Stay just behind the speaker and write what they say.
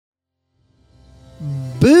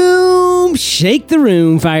Shake the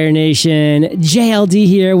room, Fire Nation. JLD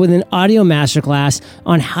here with an audio masterclass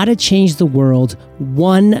on how to change the world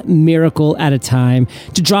one miracle at a time.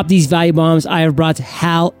 To drop these value bombs, I have brought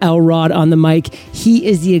Hal Elrod on the mic. He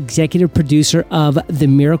is the executive producer of The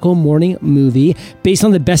Miracle Morning Movie, based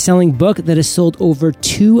on the best-selling book that has sold over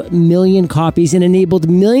 2 million copies and enabled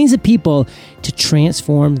millions of people to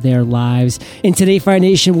transform their lives. And today, Fire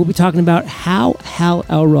Nation, we'll be talking about how Hal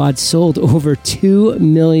Elrod sold over 2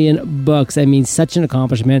 million books. I mean, such an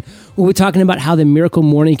accomplishment. We'll be talking about how The Miracle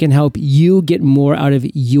Morning can help you get more out of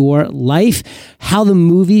your life, how the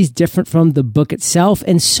movie is different from the book itself,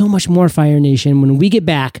 and so much more, Fire Nation, when we get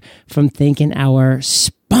back from thanking our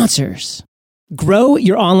sponsors. Grow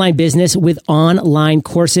your online business with online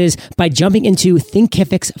courses by jumping into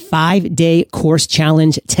Thinkific's 5-day course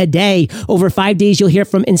challenge today. Over 5 days, you'll hear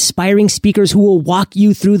from inspiring speakers who will walk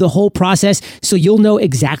you through the whole process so you'll know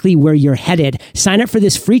exactly where you're headed. Sign up for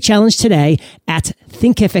this free challenge today at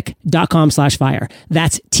thinkific.com/fire.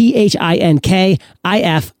 That's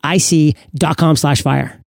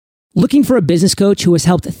THINKIFIC.com/fire. Looking for a business coach who has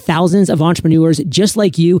helped thousands of entrepreneurs just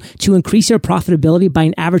like you to increase their profitability by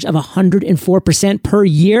an average of 104% per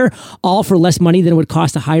year, all for less money than it would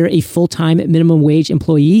cost to hire a full-time minimum wage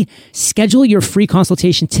employee? Schedule your free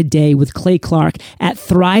consultation today with Clay Clark at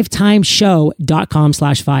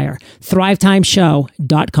thrivetimeshow.com/fire.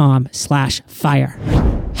 thrivetimeshow.com/fire.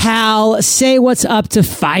 Hal, say what's up to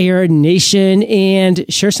Fire Nation and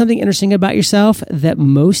share something interesting about yourself that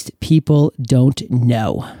most people don't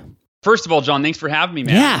know. First of all, John, thanks for having me,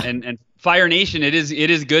 man. Yeah. And Fire Nation, it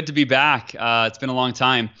is good to be back. It's been a long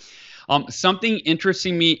time. Something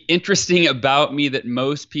interesting about me that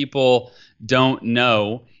most people don't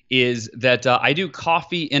know is that I do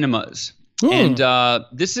coffee enemas. And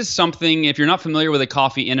this is something, if you're not familiar with a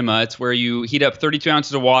coffee enema, it's where you heat up 32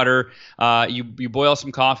 ounces of water, you boil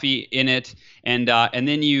some coffee in it, and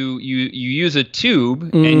then you use a tube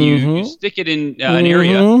and you stick it in an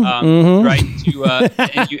area, right?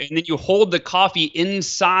 And then you hold the coffee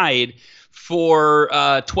inside for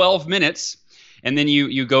 12 minutes. And then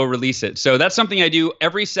you go release it. So that's something I do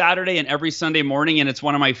every Saturday and every Sunday morning, and it's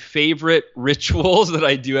one of my favorite rituals that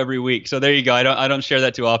I do every week. So there you go. I don't share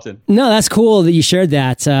that too often. No, that's cool that you shared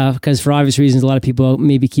that because for obvious reasons, a lot of people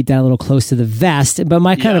maybe keep that a little close to the vest. But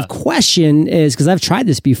my kind of question is, because I've tried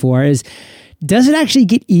this before, is does it actually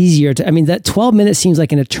get easier to, I mean, that 12 minutes seems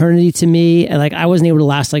like an eternity to me. And like, I wasn't able to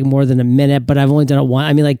last like more than a minute, but I've only done it once.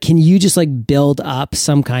 I mean, like, can you just like build up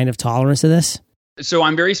some kind of tolerance to this? So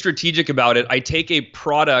I'm very strategic about it. I take a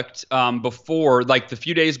product before, like the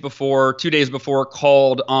 2 days before,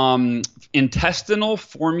 called Intestinal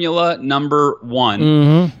Formula Number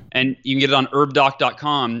 1. And you can get it on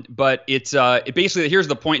herbdoc.com. But it basically, here's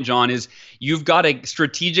the point, John, is you've got to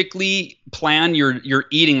strategically plan your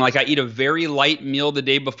eating. Like I eat a very light meal the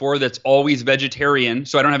day before that's always vegetarian,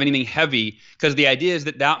 so I don't have anything heavy. Because the idea is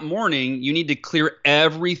that morning you need to clear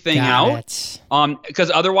everything out.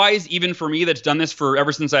 Because otherwise, even for me that's done this for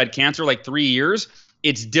ever since I had cancer, like 3 years,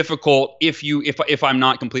 it's difficult if I'm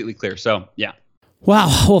not completely clear. So yeah. Wow.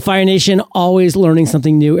 Well, Fire Nation, always learning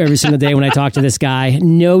something new every single day when I talk to this guy,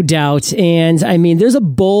 no doubt. And I mean, there's a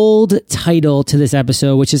bold title to this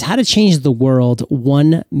episode, which is How to Change the World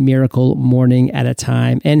One Miracle Morning at a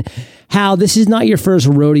Time. And Hal, this is not your first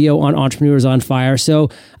rodeo on Entrepreneurs on Fire. So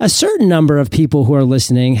a certain number of people who are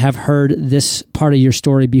listening have heard this part of your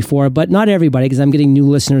story before, but not everybody, because I'm getting new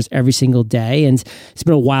listeners every single day. And it's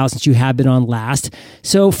been a while since you have been on last.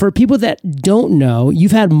 So for people that don't know,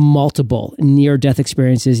 you've had multiple near-death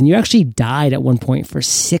experiences, and you actually died at one point for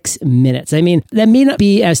 6 minutes. I mean, that may not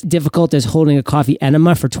be as difficult as holding a coffee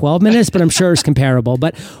enema for 12 minutes, but I'm sure it's comparable.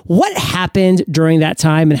 But what happened during that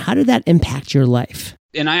time, and how did that impact your life?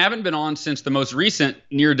 And I haven't been on since the most recent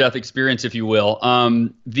near-death experience, if you will.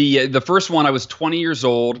 The first one, I was 20 years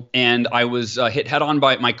old, and I was hit head-on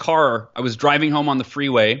by my car. I was driving home on the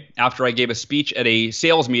freeway after I gave a speech at a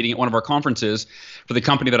sales meeting at one of our conferences for the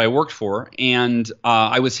company that I worked for, and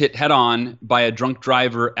I was hit head-on by a drunk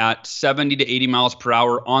driver at 70 to 80 miles per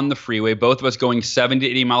hour on the freeway, both of us going 70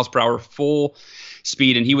 to 80 miles per hour full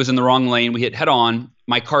speed, and he was in the wrong lane. We hit head-on.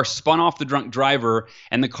 My car spun off the drunk driver,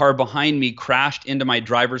 and the car behind me crashed into my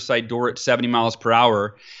driver's side door at 70 miles per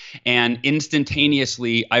hour. And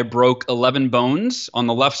instantaneously, I broke 11 bones on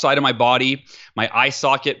the left side of my body. My eye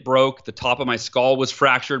socket broke. The top of my skull was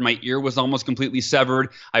fractured. My ear was almost completely severed.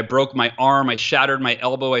 I broke my arm. I shattered my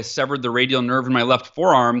elbow. I severed the radial nerve in my left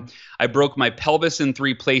forearm. I broke my pelvis in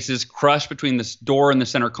 3 places, crushed between this door and the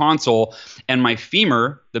center console. And my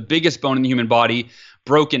femur, the biggest bone in the human body,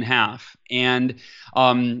 broke in half. And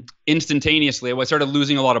instantaneously, I started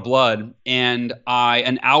losing a lot of blood. And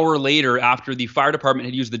an hour later, after the fire department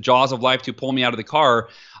had used the jaws of life to pull me out of the car,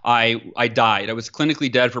 I died. I was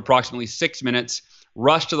clinically dead for approximately 6 minutes,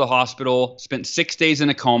 rushed to the hospital, spent 6 days in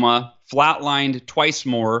a coma, flatlined twice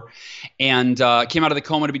more, and came out of the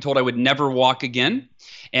coma to be told I would never walk again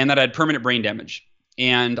and that I had permanent brain damage.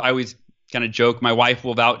 And I always kind of joke, my wife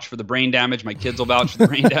will vouch for the brain damage, my kids will vouch for the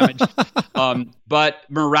brain damage. But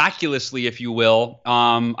miraculously, if you will,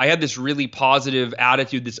 I had this really positive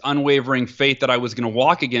attitude, this unwavering faith that I was going to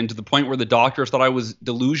walk again, to the point where the doctors thought I was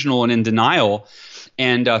delusional and in denial.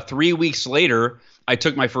 And 3 weeks later, I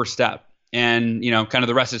took my first step. And, kind of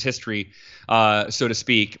the rest is history, so to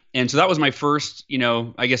speak. And so that was my first,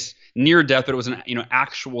 I guess, near death, but it was an,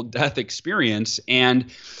 actual death experience. And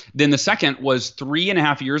then the second was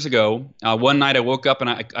 3.5 years ago. One night I woke up and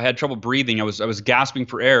I had trouble breathing. I was gasping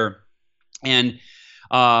for air. And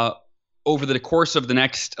over the course of the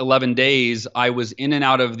next 11 days, I was in and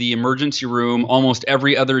out of the emergency room almost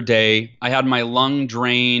every other day. I had my lung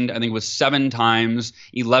drained, I think it was 7 times,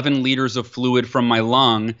 11 liters of fluid from my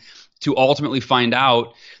lung, to ultimately find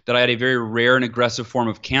out that I had a very rare and aggressive form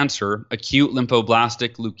of cancer, acute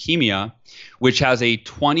lymphoblastic leukemia, which has a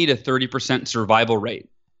 20 to 30% survival rate.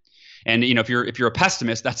 And if you're a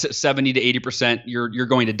pessimist, that's at 70 to 80% you're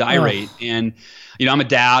going to die rate. And I'm a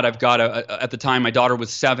dad. I've got at the time my daughter was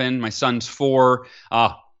 7, my son's 4.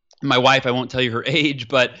 My wife, I won't tell you her age,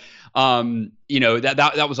 but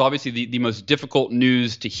that was obviously the most difficult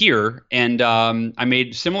news to hear. And I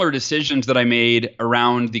made similar decisions that I made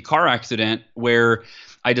around the car accident, where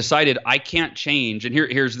I decided I can't change. And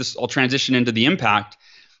here's this, I'll transition into the impact.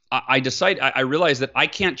 I realized that I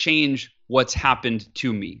can't change what's happened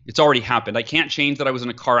to me. It's already happened. I can't change that I was in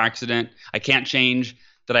a car accident. I can't change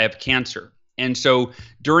that I have cancer. And so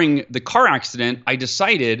during the car accident, I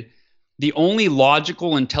decided the only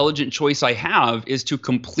logical, intelligent choice I have is to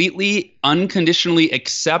completely, unconditionally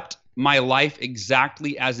accept my life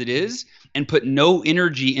exactly as it is and put no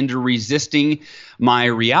energy into resisting my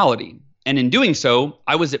reality. And in doing so,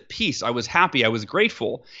 I was at peace. I was happy. I was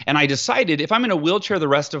grateful. And I decided, if I'm in a wheelchair the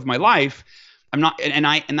rest of my life,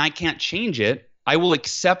 I can't change it, I will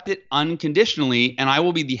accept it unconditionally, and I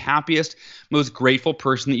will be the happiest, most grateful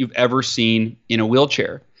person that you've ever seen in a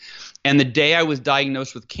wheelchair. And the day I was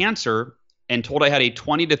diagnosed with cancer and told I had a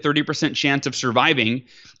 20 to 30% chance of surviving,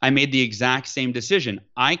 I made the exact same decision.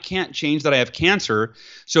 I can't change that I have cancer,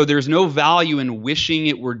 so there's no value in wishing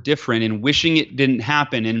it were different and wishing it didn't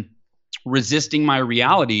happen and resisting my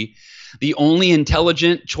reality. The only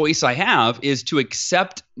intelligent choice I have is to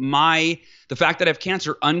accept the fact that I have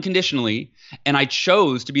cancer unconditionally, and I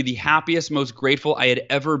chose to be the happiest, most grateful I had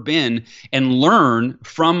ever been, and learn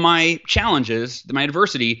from my challenges, my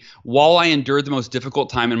adversity, while I endured the most difficult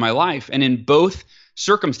time in my life. And in both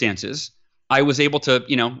circumstances, I was able to,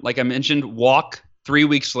 like I mentioned, walk 3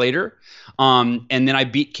 weeks later. And then I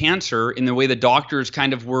beat cancer in the way the doctors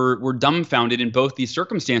kind of were dumbfounded in both these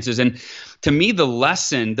circumstances. And to me,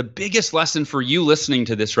 the biggest lesson for you listening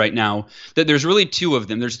to this right now, that there's really 2 of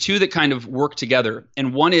them. There's 2 that kind of work together.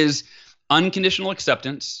 And one is unconditional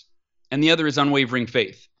acceptance, and the other is unwavering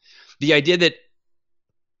faith. The idea that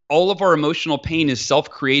all of our emotional pain is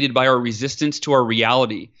self-created by our resistance to our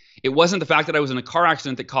reality. It wasn't the fact that I was in a car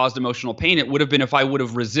accident that caused emotional pain. It would have been if I would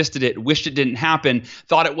have resisted it, wished it didn't happen,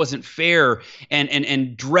 thought it wasn't fair,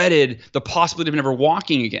 and dreaded the possibility of never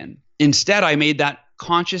walking again. Instead, I made that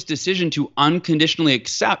conscious decision to unconditionally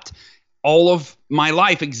accept all of my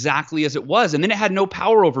life exactly as it was. And then it had no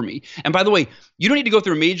power over me. And by the way, you don't need to go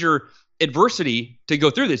through major adversity to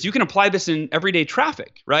go through this. You can apply this in everyday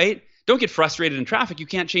traffic, right? Don't get frustrated in traffic. You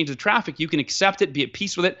can't change the traffic. You can accept it, be at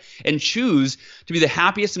peace with it, and choose to be the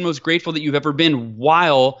happiest and most grateful that you've ever been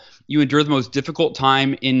while you endure the most difficult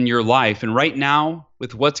time in your life. And right now,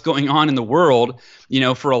 with what's going on in the world,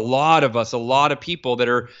 for a lot of us, a lot of people that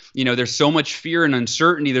are, there's so much fear and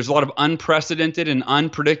uncertainty. There's a lot of unprecedented and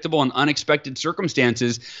unpredictable and unexpected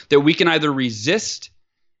circumstances that we can either resist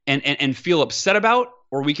and feel upset about,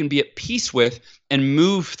 or we can be at peace with and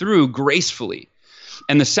move through gracefully.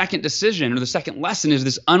 And the second decision, or the second lesson, is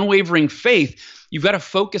this unwavering faith. You've got to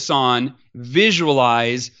focus on,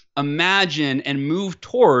 visualize, imagine, and move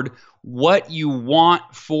toward what you want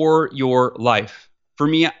for your life. For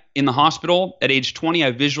me, in the hospital at age 20, I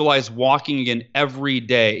visualized walking again every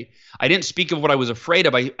day. I didn't speak of what I was afraid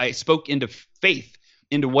of. I spoke into faith,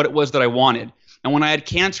 into what it was that I wanted. And when I had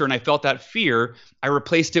cancer and I felt that fear, I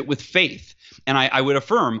replaced it with faith. And I would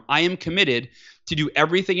affirm, I am committed to do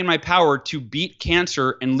everything in my power to beat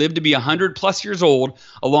cancer and live to be 100 plus years old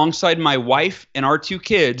alongside my wife and our 2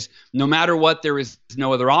 kids. No matter what, there is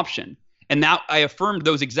no other option. And that I affirmed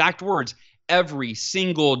those exact words every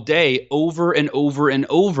single day, over and over and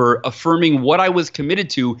over, affirming what I was committed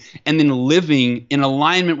to and then living in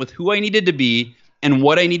alignment with who I needed to be and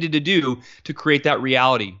what I needed to do to create that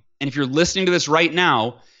reality. And if you're listening to this right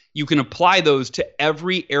now, you can apply those to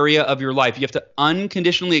every area of your life. You have to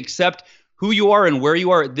unconditionally accept who you are and where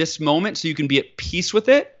you are at this moment so you can be at peace with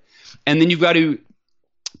it. And then you've got to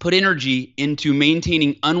put energy into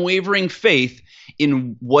maintaining unwavering faith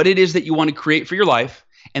in what it is that you want to create for your life,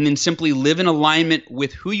 and then simply live in alignment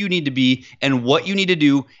with who you need to be and what you need to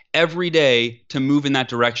do every day to move in that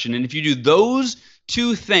direction. And if you do those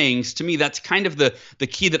 2 things, to me, that's kind of the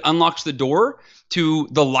key that unlocks the door to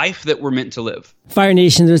the life that we're meant to live. Fire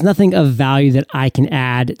Nation, there's nothing of value that I can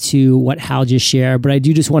add to what Hal just shared, but I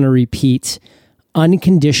do just want to repeat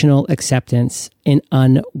unconditional acceptance and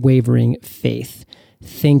unwavering faith.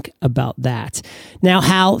 Think about that. Now,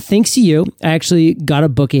 Hal, thanks to you, I actually got a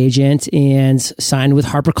book agent and signed with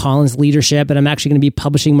HarperCollins Leadership, and I'm actually going to be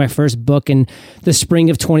publishing my first book in the spring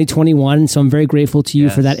of 2021. So I'm very grateful to you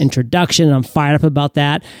for that introduction, and I'm fired up about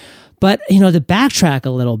that. But, to backtrack a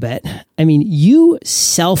little bit, I mean, you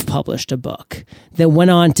self-published a book that went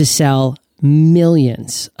on to sell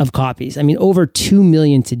millions of copies. I mean, over 2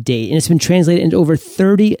 million to date, and it's been translated into over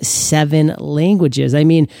 37 languages. I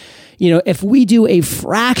mean, if we do a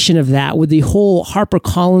fraction of that with the whole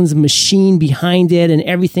HarperCollins machine behind it and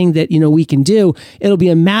everything that, we can do, it'll be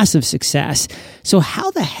a massive success. So how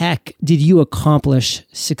the heck did you accomplish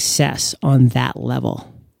success on that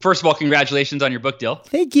level? First of all, congratulations on your book deal.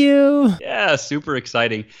 Thank you. Yeah, super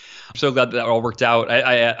exciting. I'm so glad that all worked out.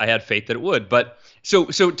 I had faith that it would. But so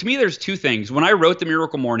to me, there's 2 things. When I wrote The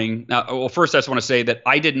Miracle Morning, first I just want to say that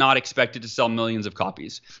I did not expect it to sell millions of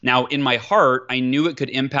copies. Now, in my heart, I knew it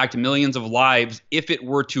could impact millions of lives if it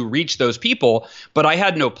were to reach those people, but I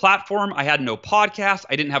had no platform. I had no podcast.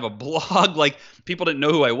 I didn't have a blog. Like, people didn't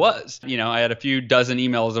know who I was. I had a few dozen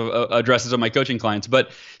emails of addresses of my coaching clients.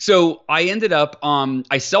 But so I ended up,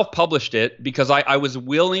 I self-published it because I was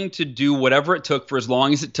willing to do whatever it took for as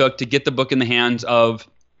long as it took to get the book in the hands of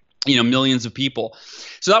millions of people.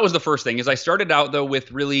 So that was the first thing. Is I started out though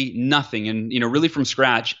with really nothing and really from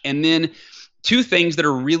scratch. And then 2 things that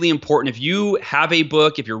are really important. If you have a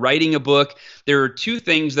book, if you're writing a book, there are 2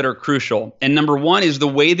 things that are crucial. And number 1 is the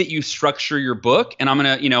way that you structure your book. And I'm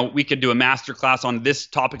going to, we could do a masterclass on this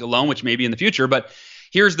topic alone, which may be in the future, but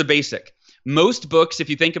here's the basic. Most books, if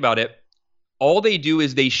you think about it, all they do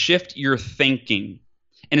is they shift your thinking.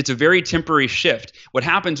 And it's a very temporary shift. What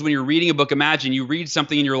happens when you're reading a book, imagine you read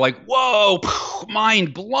something and you're like, whoa,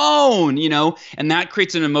 mind blown, and that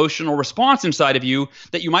creates an emotional response inside of you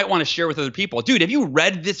that you might want to share with other people. Dude, have you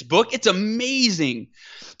read this book? It's amazing.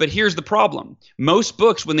 But here's the problem. Most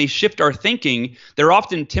books, when they shift our thinking, they're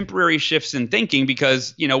often temporary shifts in thinking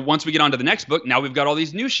because, once we get on to the next book, now we've got all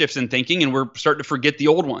these new shifts in thinking and we're starting to forget the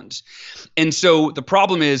old ones. And so the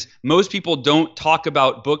problem is most people don't talk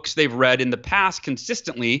about books they've read in the past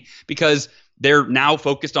consistently because they're now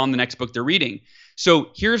focused on the next book they're reading. So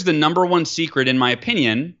here's the number 1 secret, in my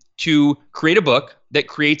opinion, to create a book that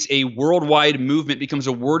creates a worldwide movement, becomes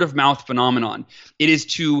a word of mouth phenomenon. It is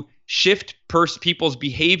to shift people's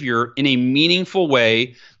behavior in a meaningful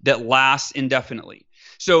way that lasts indefinitely.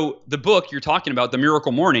 So the book you're talking about, The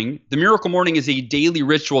Miracle Morning is a daily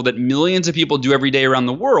ritual that millions of people do every day around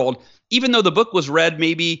the world, even though the book was read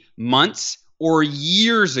maybe months or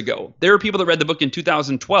years ago. There are people that read the book in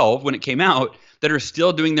 2012 when it came out that are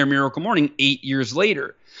still doing their Miracle Morning 8 years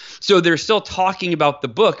later. So they're still talking about the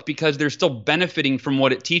book because they're still benefiting from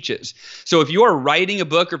what it teaches. So if you are writing a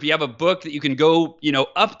book or if you have a book that you can go,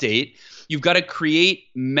 update, you've got to create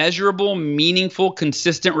measurable, meaningful,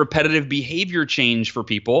 consistent, repetitive behavior change for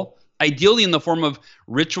people, ideally in the form of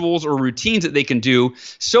rituals or routines that they can do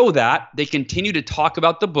so that they continue to talk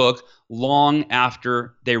about the book long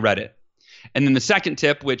after they read it. And then the second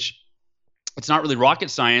tip, which it's not really rocket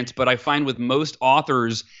science, but I find with most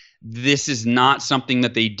authors, this is not something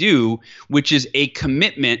that they do, which is a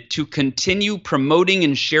commitment to continue promoting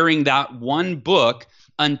and sharing that one book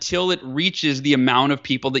until it reaches the amount of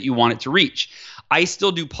people that you want it to reach. I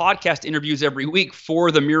still do podcast interviews every week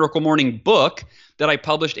for the Miracle Morning book that I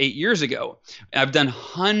published 8 years ago. I've done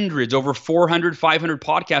hundreds, over 400, 500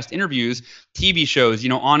 podcast interviews, TV shows,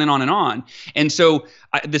 on and on and on. And so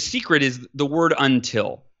the secret is the word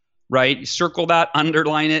until. Right? Circle that,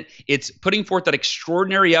 underline it. It's putting forth that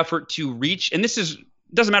extraordinary effort to reach, and this is,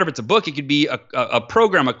 doesn't matter if it's a book, it could be a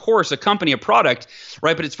program, a course, a company, a product,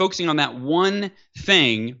 right? But it's focusing on that one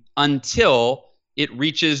thing until it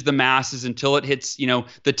reaches the masses until it hits,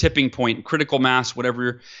 the tipping point, critical mass,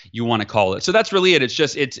 whatever you want to call it. So that's really it.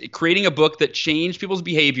 It's creating a book that changed people's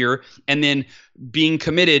behavior and then being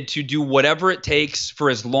committed to do whatever it takes for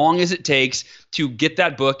as long as it takes to get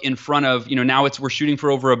that book in front of, now we're shooting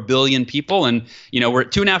for over 1 billion people, and, we're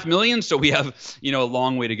at 2.5 million. So we have, a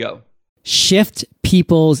long way to go. Shift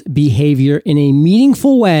people's behavior in a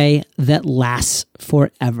meaningful way that lasts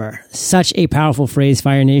forever. Such a powerful phrase,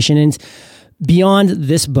 Fire Nation. And beyond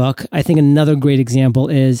this book, I think another great example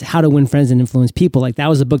is How to Win Friends and Influence People. Like, that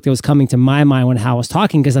was a book that was coming to my mind when Hal was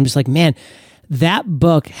talking, because I'm just like, man, that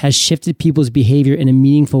book has shifted people's behavior in a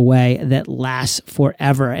meaningful way that lasts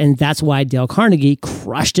forever. And that's why Dale Carnegie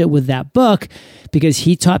crushed it with that book, because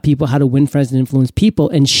he taught people how to win friends and influence people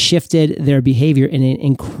and shifted their behavior in an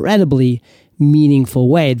incredibly meaningful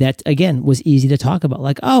way that, again, was easy to talk about.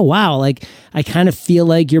 Like, oh, wow, like, I kind of feel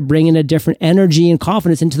like you're bringing a different energy and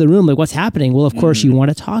confidence into the room. Like, what's happening? Well, of course, you want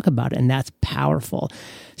to talk about it, and that's powerful.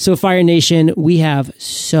 So, Fire Nation, we have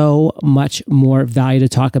so much more value to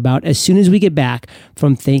talk about as soon as we get back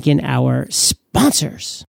from thanking our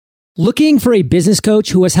sponsors. Looking for a business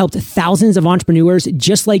coach who has helped thousands of entrepreneurs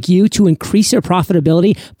just like you to increase their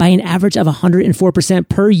profitability by an average of 104%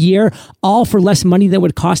 per year, all for less money than it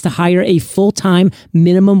would cost to hire a full-time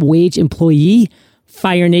minimum wage employee?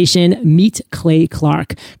 Fire Nation, meet Clay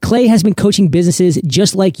Clark. Clay has been coaching businesses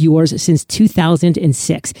just like yours since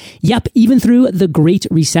 2006. Yep, even through the Great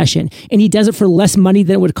Recession. And he does it for less money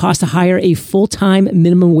than it would cost to hire a full-time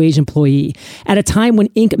minimum wage employee. At a time when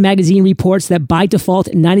Inc. magazine reports that by default,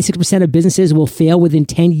 96% of businesses will fail within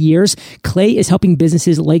 10 years, Clay is helping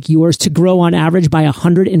businesses like yours to grow on average by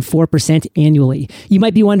 104% annually. You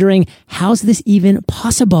might be wondering, how's this even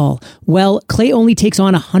possible? Well, Clay only takes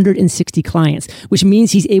on 160 clients, which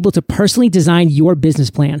means he's able to personally design your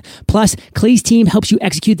business plan. Plus, Clay's team helps you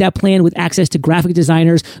execute that plan with access to graphic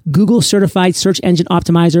designers, Google certified search engine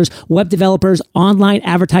optimizers, web developers, online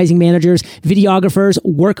advertising managers, videographers,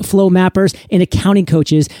 workflow mappers, and accounting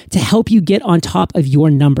coaches to help you get on top of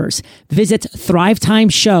your numbers. Visit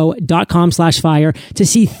thrivetimeshow.com/fire to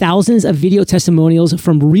see thousands of video testimonials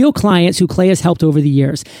from real clients who Clay has helped over the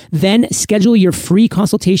years. Then schedule your free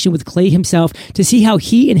consultation with Clay himself to see how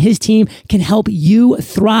he and his team can help you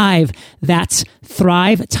thrive. That's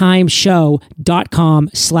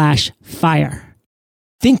thrivetimeshow.com/fire.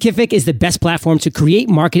 Thinkific is the best platform to create,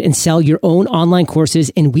 market, and sell your own online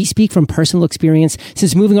courses, and we speak from personal experience.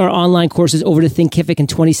 Since moving our online courses over to Thinkific in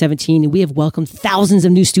 2017, we have welcomed thousands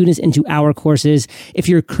of new students into our courses. If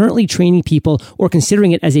you're currently training people or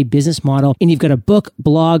considering it as a business model, and you've got a book,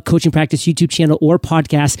 blog, coaching practice, YouTube channel, or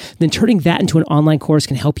podcast, then turning that into an online course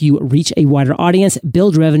can help you reach a wider audience,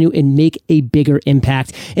 build revenue, and make a bigger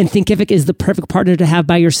impact. And Thinkific is the perfect partner to have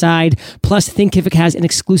by your side. Plus, Thinkific has an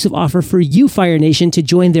exclusive offer for you, Fire Nation, to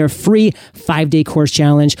join their free 5-day course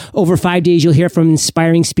challenge. Over 5 days, you'll hear from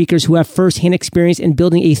inspiring speakers who have firsthand experience in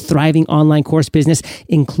building a thriving online course business,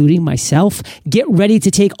 including myself. Get ready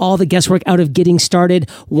to take all the guesswork out of getting started.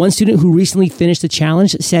 One student who recently finished the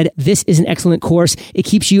challenge said, "This is an excellent course. It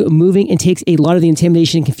keeps you moving and takes a lot of the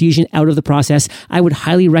intimidation and confusion out of the process. I would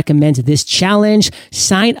highly recommend this challenge."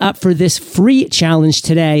 Sign up for this free challenge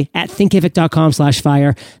today at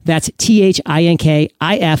thinkific.com/fire. That's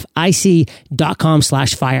THINKIFIC.com/fire.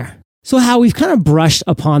 So Hal, we've kind of brushed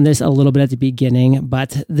upon this a little bit at the beginning,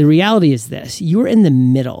 but the reality is this. You were in the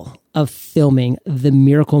middle of filming the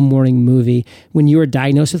Miracle Morning movie when you were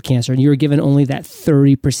diagnosed with cancer and you were given only that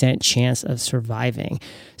 30% chance of surviving.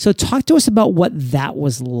 So talk to us about what that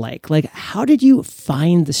was like. Like, how did you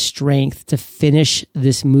find the strength to finish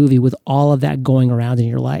this movie with all of that going around in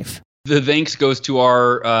your life? The thanks goes to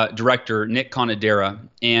our director, Nick Conadera.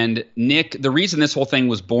 And Nick, the reason this whole thing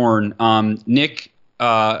was born, Nick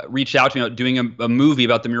reached out to me about doing a movie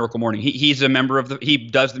about the Miracle Morning. He's a member of he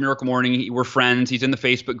does the Miracle Morning. We're friends. He's in the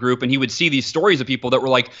Facebook group, and he would see these stories of people that were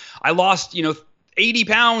like, I lost, 80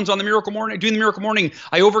 pounds on the Miracle Morning, doing the Miracle Morning.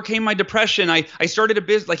 I overcame my depression. I started a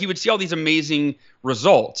business. Like, he would see all these amazing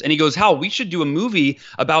results. And he goes, Hal, we should do a movie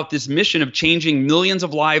about this mission of changing millions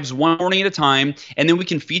of lives one morning at a time. And then we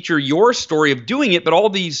can feature your story of doing it, but all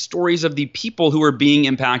these stories of the people who are being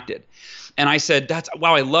impacted. And I said,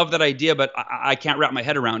 wow, I love that idea, but I can't wrap my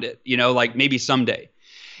head around it, like maybe someday.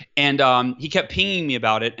 And he kept pinging me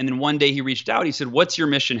about it. And then one day he reached out. He said, what's your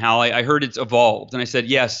mission, Hal? I heard it's evolved. And I said,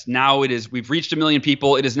 yes, now it is. We've reached 1 million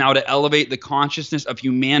people. It is now to elevate the consciousness of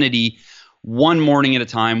humanity one morning at a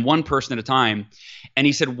time, one person at a time. And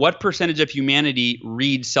he said, what percentage of humanity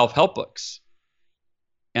reads self-help books?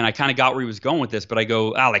 And I kind of got where he was going with this, but I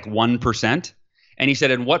go, like 1%. And he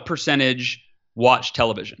said, and what percentage watch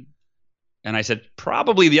television? And I said,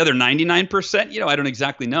 probably the other 99%. I don't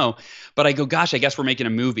exactly know. But I go, gosh, I guess we're making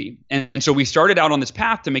a movie. And so we started out on this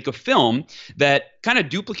path to make a film that kind of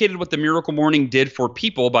duplicated what the Miracle Morning did for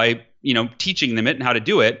people by, teaching them it and how to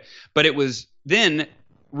do it. But it was then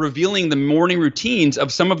revealing the morning routines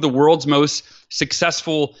of some of the world's most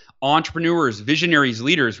successful entrepreneurs, visionaries,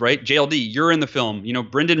 leaders, right? JLD, you're in the film,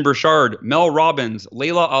 Brendan Burchard, Mel Robbins,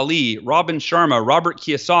 Layla Ali, Robin Sharma, Robert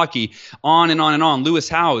Kiyosaki, on and on and on, Lewis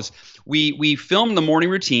Howes. We filmed the morning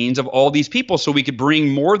routines of all these people so we could bring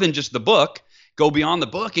more than just the book, go beyond the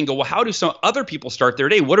book and go, well, how do some other people start their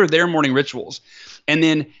day? What are their morning rituals? And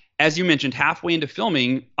then, as you mentioned, halfway into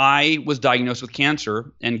filming, I was diagnosed with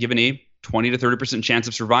cancer and given a 20 to 30% chance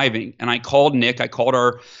of surviving. And I called Nick, I called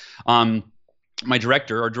our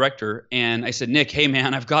director, and I said, Nick, hey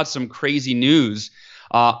man, I've got some crazy news.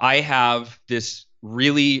 I have this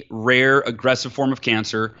really rare, aggressive form of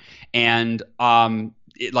cancer, and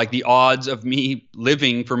the odds of me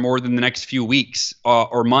living for more than the next few weeks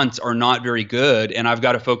or months are not very good, and I've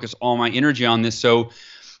got to focus all my energy on this. So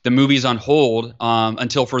the movie's on hold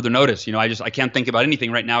until further notice. I can't think about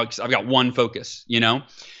anything right now because I've got one focus.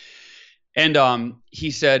 And he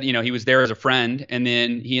said, he was there as a friend, and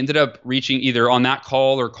then he ended up reaching either on that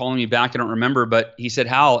call or calling me back. I don't remember, but he said,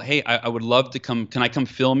 Hal, hey, I would love to come. Can I come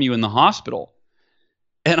film you in the hospital?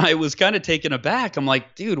 And I was kind of taken aback. I'm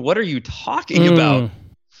like, dude, what are you talking about?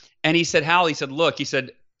 And he said, Hal, look,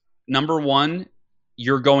 number one,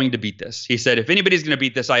 you're going to beat this. He said, if anybody's going to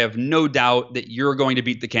beat this, I have no doubt that you're going to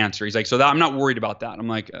beat the cancer. He's like, so I'm not worried about that. I'm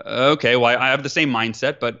like, okay, well, I have the same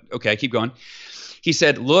mindset, but okay, keep going. He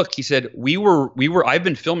said, look, I've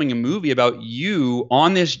been filming a movie about you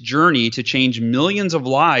on this journey to change millions of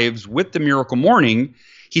lives with the Miracle Morning.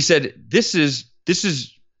 He said, this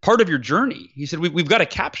is part of your journey. He said, we've got to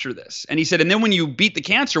capture this. And he said, and then when you beat the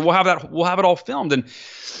cancer, we'll have it all filmed. And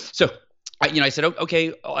so I said,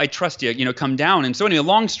 okay, I trust you, come down. And so anyway,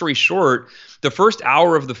 long story short, the first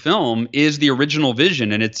hour of the film is the original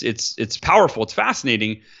vision, and it's powerful. It's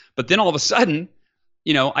fascinating. But then all of a sudden,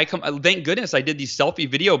 thank goodness I did these selfie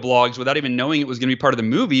video blogs without even knowing it was going to be part of the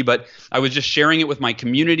movie, but I was just sharing it with my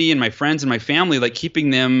community and my friends and my family, like keeping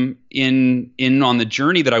them in on the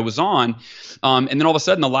journey that I was on. And then all of a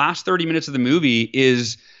sudden, the last 30 minutes of the movie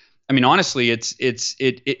is, honestly, it's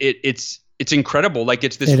incredible. Like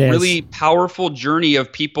it's this really powerful journey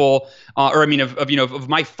of people, of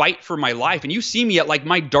my fight for my life. And you see me at like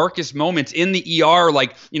my darkest moments in the ER,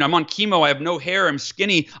 like, I'm on chemo, I have no hair, I'm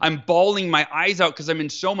skinny, I'm bawling my eyes out because I'm in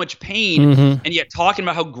so much pain. And yet talking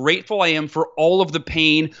about how grateful I am for all of the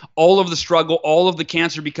pain, all of the struggle, all of the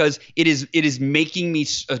cancer, because it is making me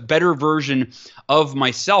a better version of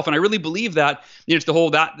myself. And I really believe that, it's the whole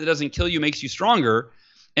that doesn't kill you makes you stronger.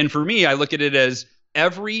 And for me, I look at it as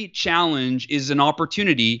every challenge is an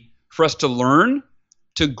opportunity for us to learn,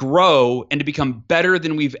 to grow, and to become better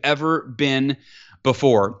than we've ever been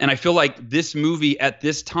before. And I feel like this movie at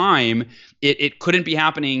this time, it couldn't be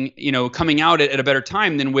happening, coming out at a better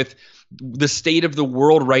time than with the state of the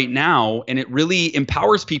world right now. And it really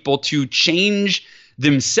empowers people to change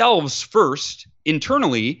themselves first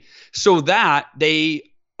internally so that they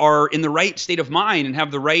are in the right state of mind and have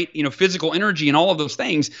the right, physical energy and all of those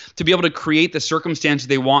things to be able to create the circumstances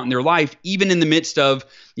they want in their life, even in the midst of,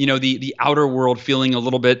 the outer world feeling a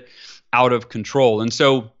little bit out of control. And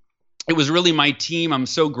so it was really my team I'm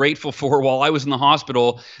so grateful for. While I was in the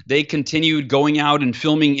hospital, they continued going out and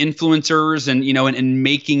filming influencers and, and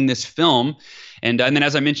making this film. And then,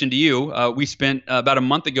 as I mentioned to you, we spent about a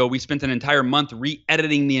month ago, we spent an entire month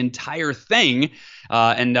re-editing the entire thing.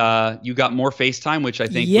 And you got more FaceTime, which I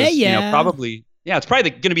think was, probably, it's probably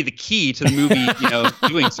going to be the key to the movie,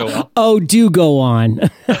 doing so well. Oh, do go on.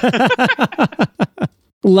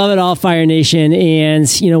 Love it all, Fire Nation.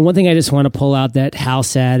 And, one thing I just want to pull out that Hal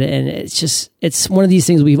said, and it's one of these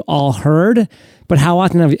things we've all heard, but how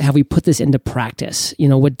often have we put this into practice?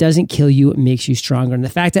 What doesn't kill you, it makes you stronger. And the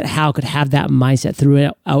fact that Hal could have that mindset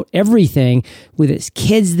throughout everything, with his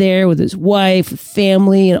kids there, with his wife,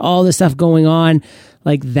 family, and all this stuff going on,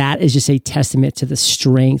 like that is just a testament to the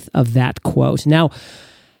strength of that quote. Now,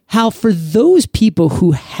 Hal, for those people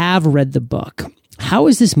who have read the book, how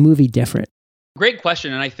is this movie different? Great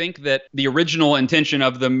question. And I think that the original intention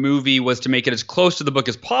of the movie was to make it as close to the book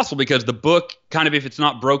as possible, because the book kind of, if it's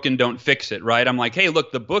not broken, don't fix it, right? I'm like, hey,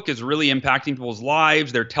 look, the book is really impacting people's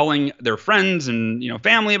lives. They're telling their friends and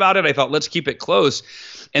family about it. I thought, let's keep it close.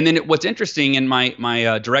 And then what's interesting, and my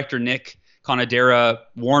director, Nick Conadera,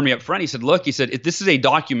 warned me up front. He said, look, this is a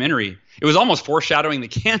documentary. It was almost foreshadowing the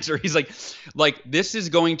cancer. He's like, this is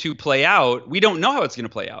going to play out. We don't know how it's going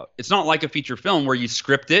to play out. It's not like a feature film where you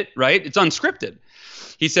script it, right? It's unscripted.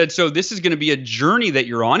 he said, so this is going to be a journey that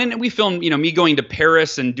you're on. And we filmed, me going to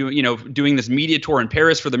Paris and doing this media tour in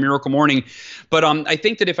Paris for the Miracle Morning. But I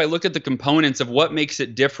think that if I look at the components of what makes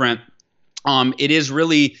it different, it is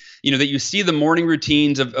really, that you see the morning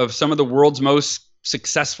routines of some of the world's most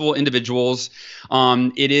successful individuals.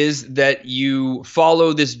 It is that you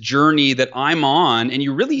follow this journey that I'm on, and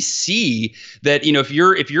you really see that, if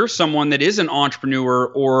you're someone that is an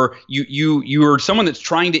entrepreneur, or you are someone that's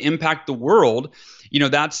trying to impact the world,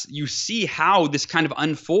 you see how this kind of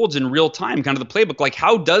unfolds in real time, kind of the playbook. Like,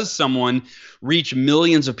 how does someone reach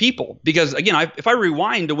millions of people? Because again, if I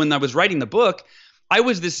rewind to when I was writing the book, I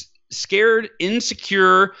was this scared,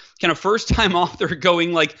 insecure, kind of first-time author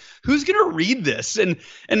going like, who's going to read this? And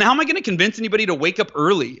how am I going to convince anybody to wake up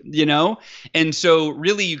early, And so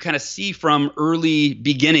really you kind of see from early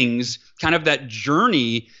beginnings kind of that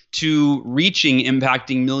journey to reaching,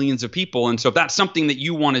 impacting millions of people. And so if that's something that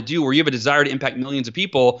you want to do, or you have a desire to impact millions of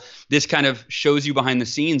people, this kind of shows you behind the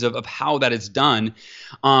scenes of how that is done.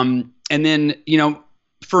 And then,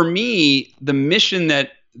 for me, the mission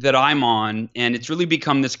that I'm on, and it's really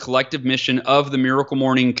become this collective mission of the Miracle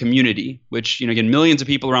Morning community, which, again, millions of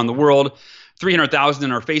people around the world, 300,000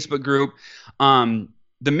 in our Facebook group.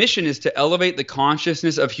 The mission is to elevate the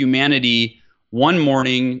consciousness of humanity one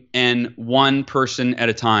morning and one person at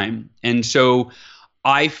a time. And so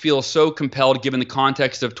I feel so compelled, given the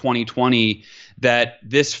context of 2020, that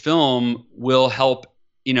this film will help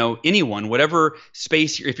anyone, whatever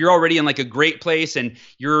space, if you're already in like a great place and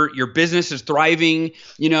your business is thriving,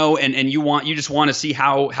 and you just want to see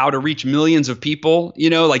how to reach millions of people,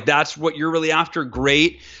 like that's what you're really after.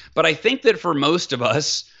 Great. But I think that for most of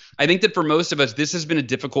us, this has been a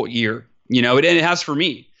difficult year, and it has for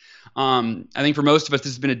me. I think for most of us,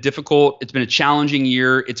 it's been a challenging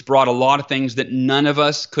year. It's brought a lot of things that none of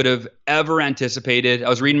us could have ever anticipated. I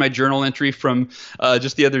was reading my journal entry from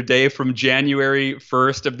just the other day from January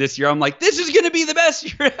 1st of this year. I'm like, this is going to be the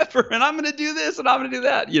best year ever, and I'm going to do this and I'm going to do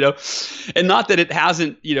that, and not that it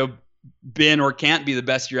hasn't, been or can't be the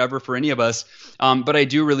best year ever for any of us. But I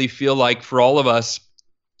do really feel like for all of us,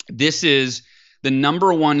 this is the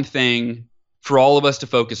number one thing for all of us to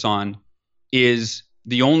focus on, is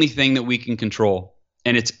the only thing that we can control,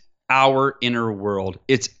 and it's our inner world.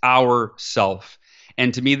 It's our self.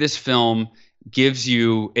 And to me, this film gives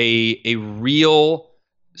you a real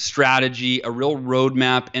strategy, a real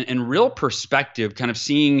roadmap, and real perspective, kind of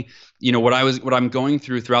seeing, what I'm going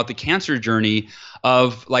through throughout the cancer journey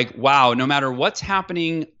of like, wow, no matter what's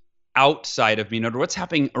happening outside of me, no matter what's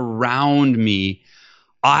happening around me,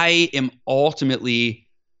 I am ultimately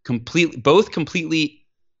completely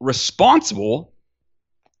responsible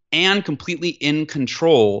and completely in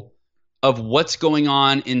control of what's going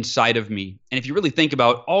on inside of me. And if you really think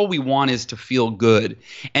about, all we want is to feel good.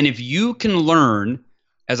 And if you can learn,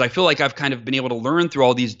 as I feel like I've kind of been able to learn through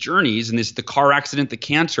all these journeys, and the car accident, the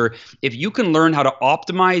cancer, if you can learn how to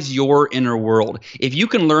optimize your inner world, if you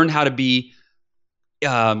can learn how to be,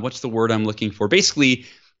 what's the word I'm looking for? Basically,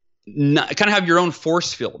 kind of have your own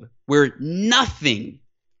force field where nothing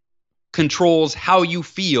controls how you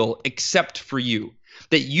feel except for you.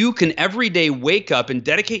 That you can every day wake up and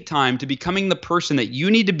dedicate time to becoming the person that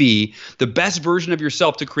you need to be, the best version of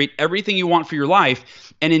yourself to create everything you want for your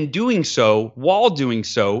life. And in doing so, while doing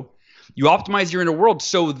so, you optimize your inner world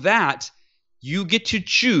so that you get to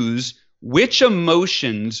choose which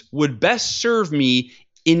emotions would best serve me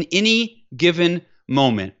in any given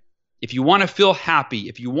moment. If you want to feel happy,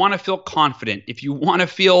 if you want to feel confident, if you want to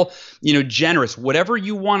feel, generous, whatever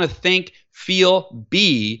you want to think, feel,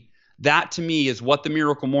 be, that to me is what the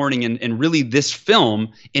Miracle Morning and really this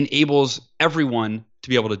film enables everyone to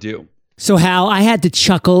be able to do. So Hal, I had to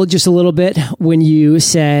chuckle just a little bit when you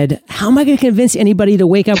said, how am I going to convince anybody to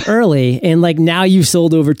wake up early? And like now you've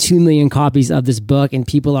sold over 2 million copies of this book, and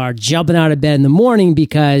people are jumping out of bed in the morning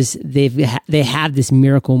because they have this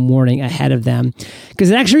miracle morning ahead of them. Because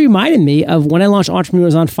it actually reminded me of when I launched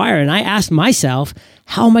Entrepreneurs on Fire, and I asked myself,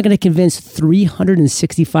 how am I going to convince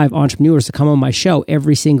 365 entrepreneurs to come on my show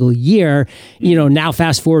every single year? Now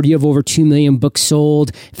fast forward, you have over 2 million books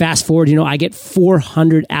sold. Fast forward, I get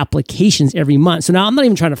 400 applications every month. So now I'm not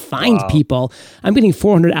even trying to find people. I'm getting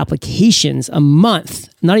 400 applications a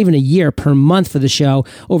month, not even a year, per month for the show,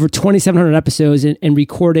 over 2,700 episodes and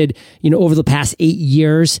recorded, over the past 8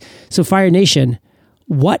 years. So Fire Nation,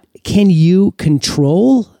 what can you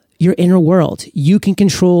control? Your inner world. You can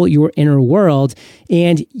control your inner world.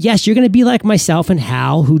 And yes, you're going to be like myself and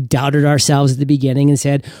Hal, who doubted ourselves at the beginning and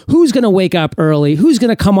said, who's going to wake up early? Who's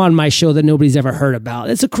going to come on my show that nobody's ever heard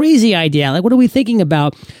about? It's a crazy idea. Like, what are we thinking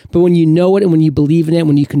about? But when you know it and when you believe in it,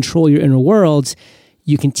 when you control your inner worlds,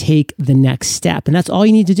 you can take the next step. And that's all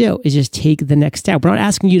you need to do is just take the next step. We're not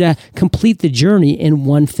asking you to complete the journey in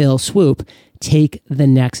one fell swoop. Take the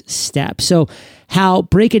next step. So Hal,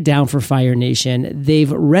 break it down for Fire Nation.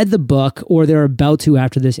 They've read the book, or they're about to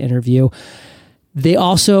after this interview. They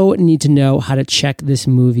also need to know how to check this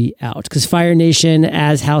movie out. Because Fire Nation,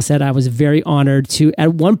 as Hal said, I was very honored to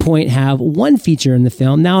at one point have one feature in the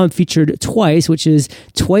film. Now I'm featured twice, which is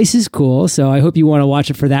twice as cool. So I hope you want to watch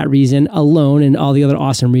it for that reason alone, and all the other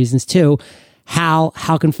awesome reasons too. How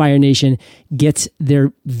can Fire Nation get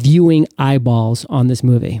their viewing eyeballs on this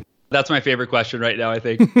movie? That's my favorite question right now, I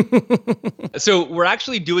think. So we're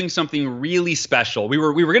actually doing something really special. We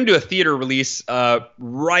were going to do a theater release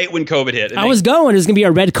right when COVID hit. It was going to be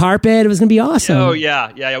a red carpet. It was going to be awesome. Oh,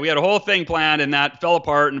 yeah. We had a whole thing planned, and that fell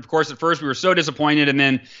apart. And of course, at first we were so disappointed, and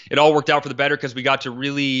then it all worked out for the better because we got to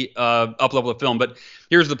really up-level the film. But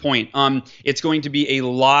here's the point. It's going to be a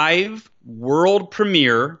live world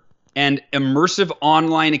premiere and immersive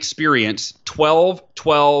online experience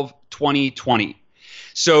 12/12/2020.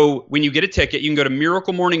 So when you get a ticket, you can go to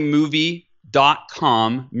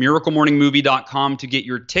miraclemorningmovie.com to get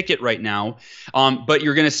your ticket right now. But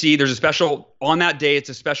you're going to see there's a special, on that day, it's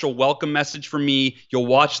a special welcome message from me. You'll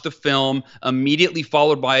watch the film immediately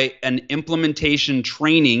followed by an implementation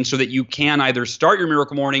training so that you can either start your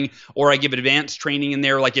Miracle Morning, or I give advanced training in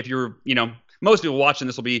there. Like if you're, most people watching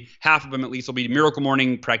this will be, half of them at least will be Miracle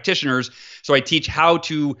Morning practitioners. So I teach how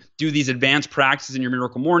to do these advanced practices in your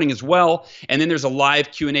Miracle Morning as well. And then there's a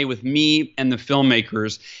live Q&A with me and the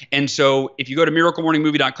filmmakers. And so if you go to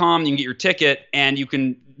miraclemorningmovie.com, you can get your ticket, and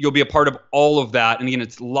you'll be a part of all of that. And again,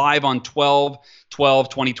 it's live on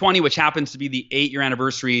 12/12/2020, which happens to be the 8-year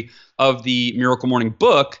anniversary of the Miracle Morning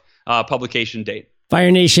book publication date.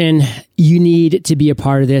 Fire Nation, you need to be a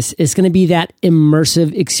part of this. It's going to be that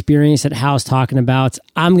immersive experience that Hal's talking about.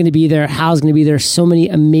 I'm going to be there. Hal's going to be there. So many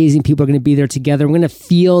amazing people are going to be there together. We're going to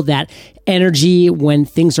feel that energy when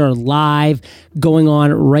things are live, going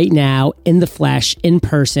on right now in the flesh, in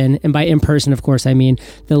person. And by in person, of course, I mean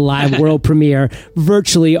the live world premiere,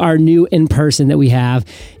 virtually our new in person that we have.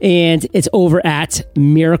 And it's over at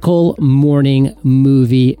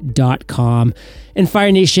miraclemorningmovie.com. And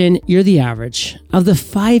Fire Nation, you're the average of the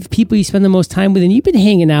 5 people you spend the most time with, and you've been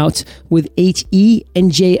hanging out with HE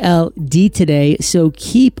and JLD today. So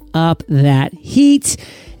keep up that heat.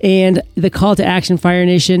 And the call to action, Fire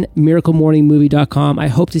Nation, miraclemorningmovie.com. I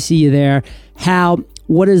hope to see you there. Hal,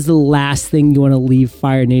 what is the last thing you want to leave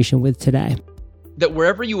Fire Nation with today? That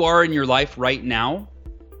wherever you are in your life right now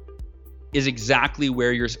is exactly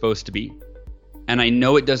where you're supposed to be. And I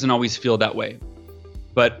know it doesn't always feel that way,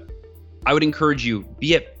 but I would encourage you,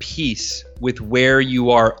 be at peace with where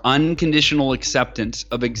you are, unconditional acceptance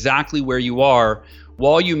of exactly where you are,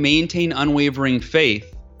 while you maintain unwavering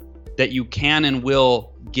faith that you can and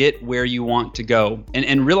will get where you want to go.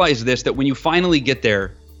 And realize this, that when you finally get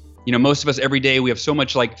there, most of us every day, we have so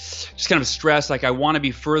much just kind of stress, like I want to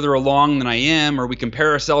be further along than I am, or we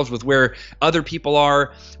compare ourselves with where other people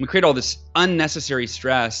are. We create all this unnecessary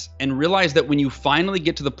stress, and realize that when you finally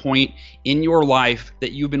get to the point in your life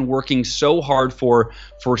that you've been working so hard for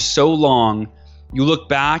so long, you look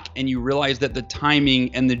back and you realize that the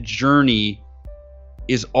timing and the journey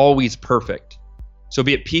is always perfect. So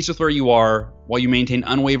be at peace with where you are while you maintain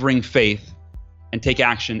unwavering faith and take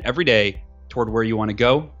action every day toward where you want to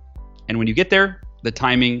go. And when you get there, the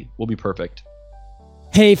timing will be perfect.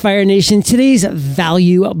 Hey, Fire Nation. Today's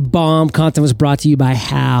value bomb content was brought to you by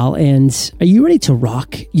Hal. And are you ready to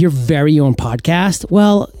rock your very own podcast?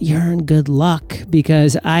 Well, you're in good luck,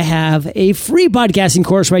 because I have a free podcasting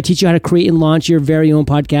course where I teach you how to create and launch your very own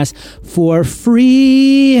podcast for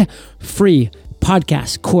free.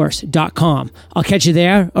 Podcastcourse.com. I'll catch you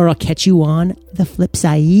there, or I'll catch you on the flip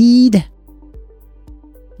side.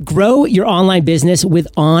 Grow your online business with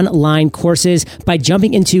online courses by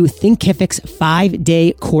jumping into Thinkific's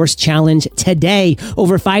 5-day course challenge today.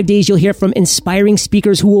 Over 5 days, you'll hear from inspiring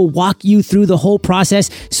speakers who will walk you through the whole process,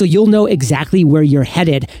 so you'll know exactly where you're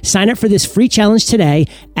headed. Sign up for this free challenge today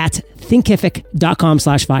at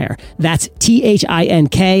thinkific.com/fire. That's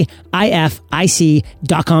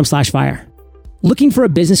THINKIFIC.com/fire. Looking for a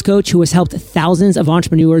business coach who has helped thousands of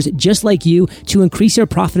entrepreneurs just like you to increase their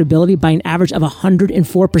profitability by an average of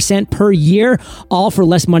 104% per year, all for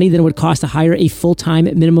less money than it would cost to hire a full-time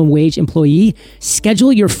minimum wage employee?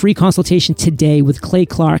 Schedule your free consultation today with Clay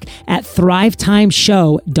Clark at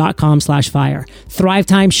thrivetimeshow.com/fire.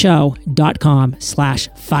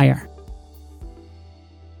 thrivetimeshow.com/fire.